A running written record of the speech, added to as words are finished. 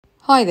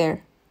Hi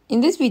there.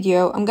 In this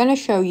video, I'm going to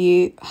show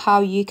you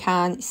how you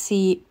can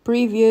see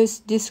previous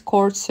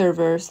Discord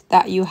servers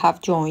that you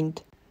have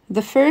joined.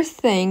 The first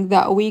thing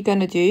that we're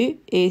going to do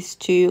is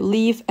to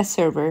leave a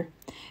server.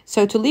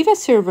 So to leave a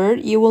server,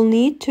 you will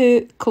need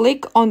to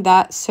click on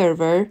that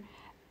server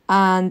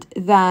and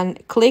then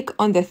click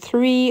on the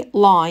three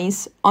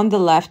lines on the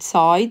left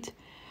side.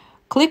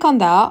 Click on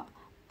that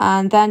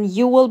and then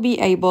you will be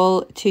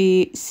able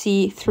to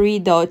see three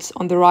dots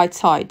on the right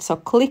side. So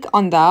click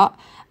on that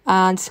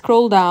and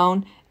scroll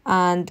down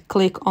and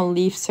click on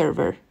leave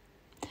server.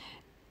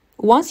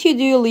 Once you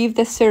do leave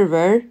the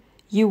server,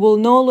 you will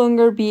no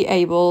longer be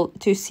able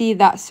to see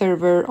that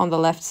server on the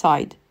left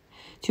side.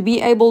 To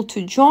be able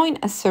to join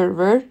a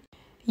server,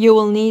 you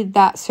will need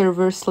that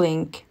server's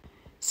link.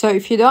 So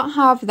if you don't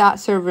have that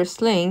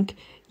server's link,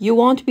 you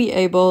won't be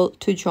able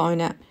to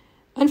join it.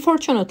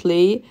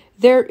 Unfortunately,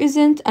 there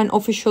isn't an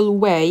official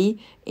way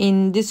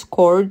in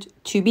Discord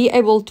to be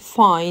able to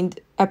find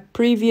a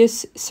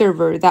previous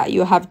server that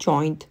you have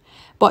joined,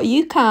 but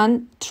you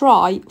can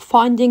try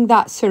finding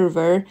that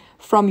server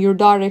from your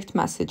direct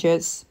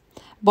messages.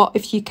 But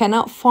if you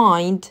cannot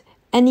find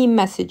any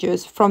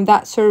messages from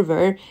that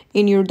server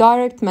in your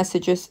direct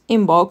messages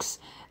inbox,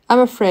 I'm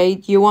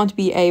afraid you won't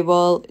be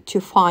able to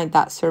find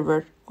that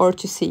server or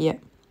to see it.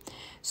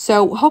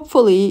 So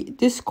hopefully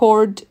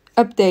Discord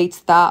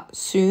updates that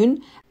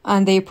soon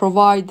and they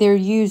provide their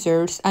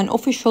users an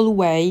official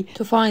way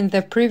to find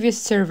the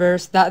previous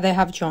servers that they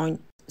have joined.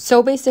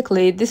 So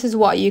basically, this is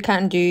what you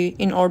can do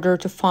in order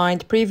to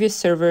find previous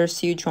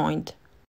servers you joined.